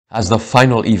As the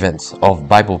final events of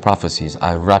Bible prophecies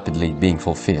are rapidly being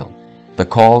fulfilled, the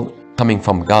call coming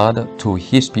from God to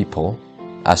His people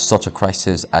at such a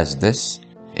crisis as this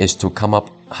is to come up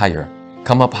higher.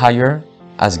 Come up higher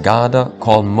as God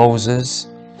called Moses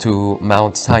to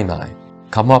Mount Sinai.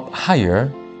 Come up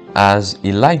higher as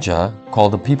Elijah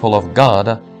called the people of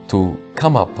God to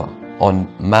come up on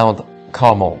Mount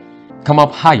Carmel. Come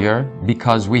up higher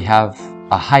because we have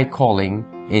a high calling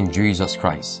in Jesus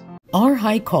Christ. Our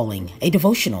High Calling, a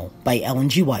devotional by Ellen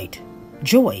G. White.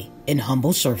 Joy in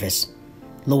humble service.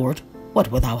 Lord,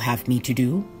 what wilt thou have me to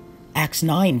do? Acts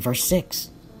 9, verse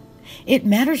 6. It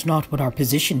matters not what our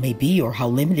position may be or how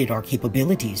limited our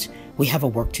capabilities. We have a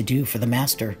work to do for the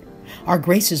Master. Our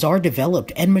graces are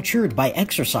developed and matured by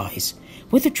exercise.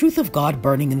 With the truth of God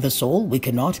burning in the soul, we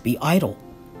cannot be idle.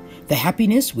 The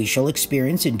happiness we shall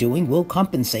experience in doing will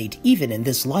compensate even in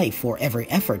this life for every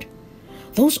effort.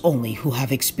 Those only who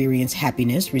have experienced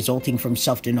happiness resulting from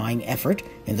self-denying effort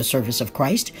in the service of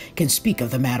Christ can speak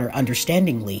of the matter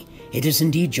understandingly. It is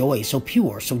indeed joy so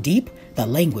pure, so deep, that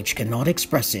language cannot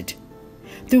express it.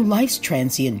 Through life's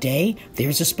transient day, there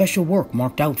is a special work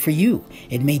marked out for you.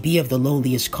 It may be of the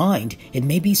lowliest kind. It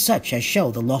may be such as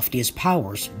shall the loftiest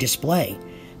powers display.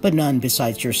 But none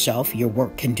besides yourself your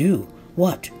work can do.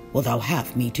 What wilt thou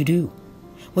have me to do?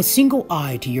 With single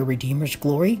eye to your Redeemer's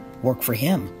glory, work for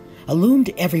Him. Illumined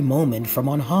every moment from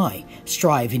on high,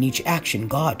 strive in each action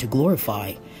God to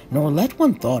glorify, nor let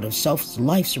one thought of self's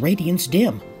life's radiance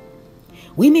dim.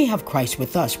 We may have Christ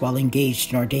with us while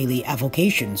engaged in our daily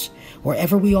avocations.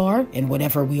 Wherever we are and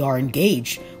whenever we are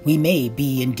engaged, we may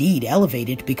be indeed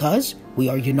elevated because we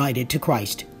are united to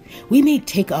Christ. We may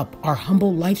take up our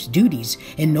humble life's duties,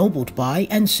 ennobled by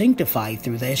and sanctified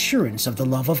through the assurance of the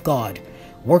love of God.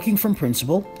 Working from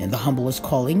principle in the humblest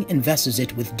calling invests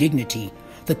it with dignity.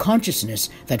 The consciousness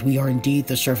that we are indeed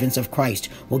the servants of Christ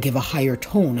will give a higher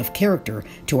tone of character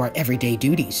to our everyday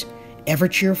duties. Ever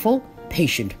cheerful,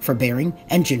 patient, forbearing,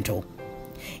 and gentle.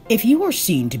 If you are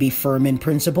seen to be firm in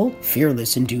principle,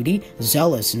 fearless in duty,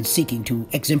 zealous in seeking to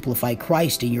exemplify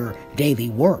Christ in your daily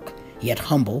work, yet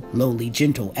humble, lowly,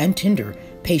 gentle, and tender,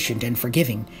 patient and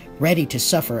forgiving, ready to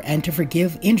suffer and to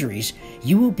forgive injuries,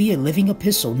 you will be a living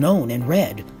epistle known and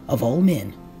read of all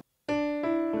men.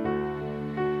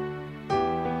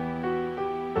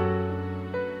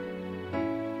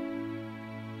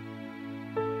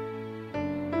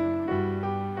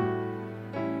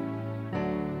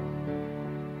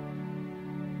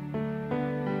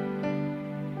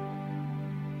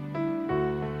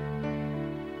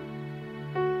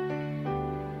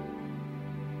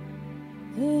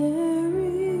 There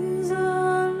is a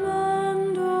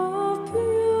land of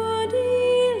pure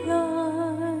delight,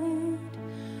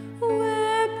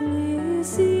 where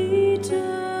bliss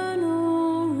eternal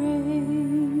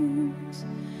reigns.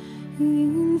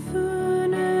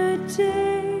 Infinite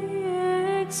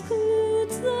day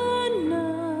excludes the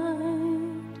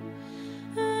night,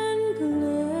 and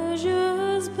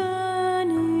pleasures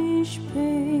banish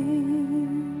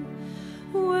pain.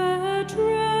 Where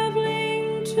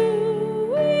traveling to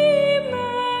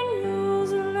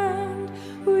Emmanuel's land,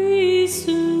 we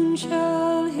soon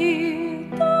shall hear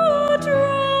the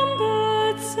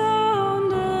trumpet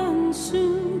sound, and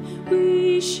soon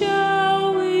we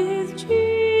shall with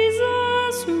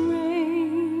Jesus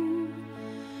reign,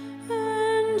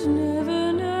 and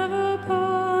never, never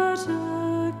part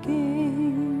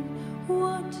again.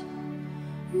 What?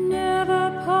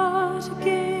 Never part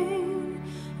again?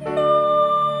 No,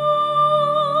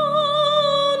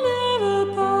 never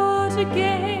part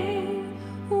again.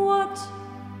 What?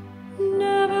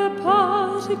 Never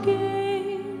part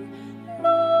again.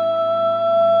 No,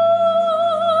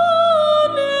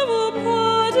 never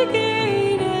part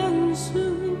again. And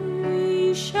soon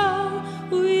we shall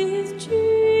with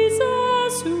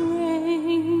Jesus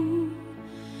reign,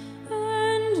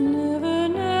 and never,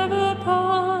 never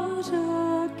part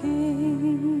again.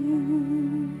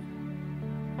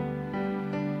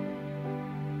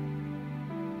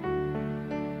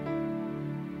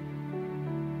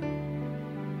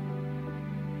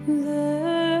 The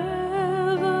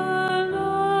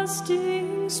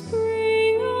everlasting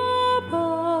spring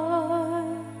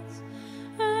abides,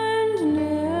 and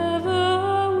never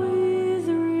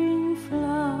withering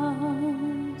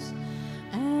flowers,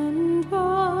 and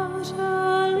but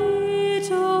a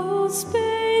little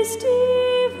space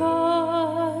divides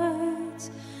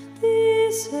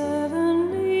this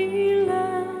heavenly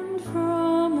land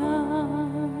from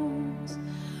ours.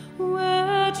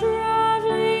 Where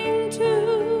traveling to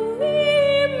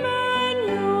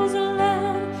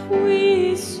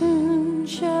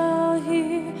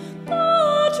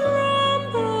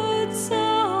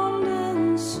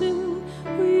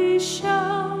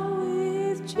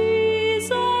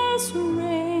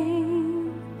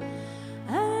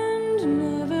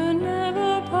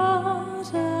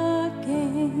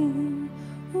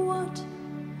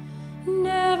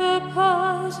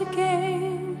part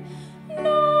again.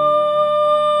 No,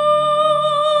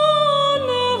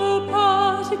 never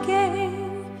part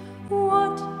again.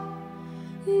 What?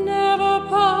 Never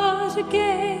part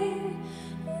again.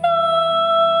 No,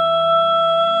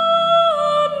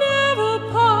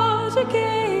 never part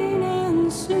again.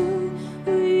 And soon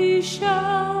we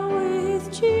shall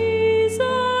with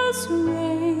Jesus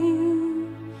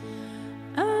reign,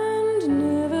 and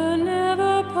never,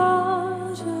 never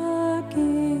part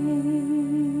again.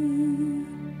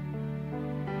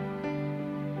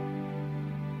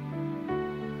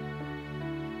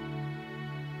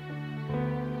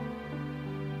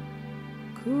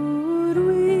 Could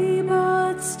we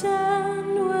but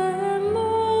stand where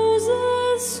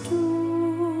Moses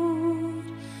stood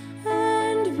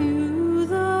and view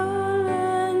the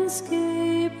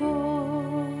landscape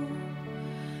o'er,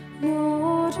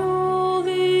 not all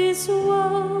this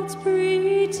world's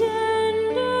pretended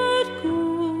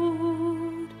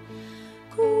good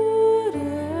could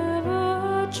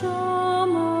ever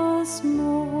charm us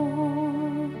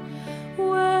more.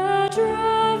 We're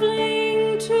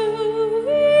traveling to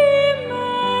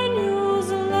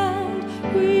Emmanuel's land.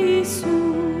 We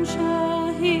soon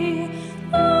shall hear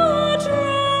the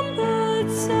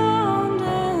trumpet sound,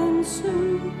 and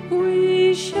soon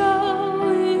we shall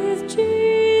with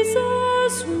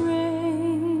Jesus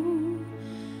reign,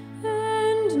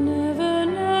 and never,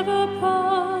 never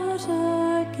part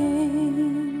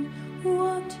again.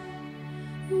 What?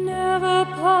 Never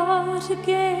part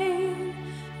again.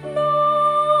 No,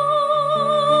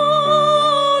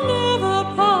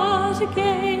 never part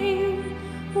again.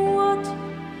 What?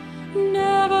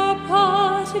 Never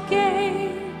part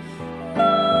again.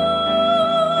 No.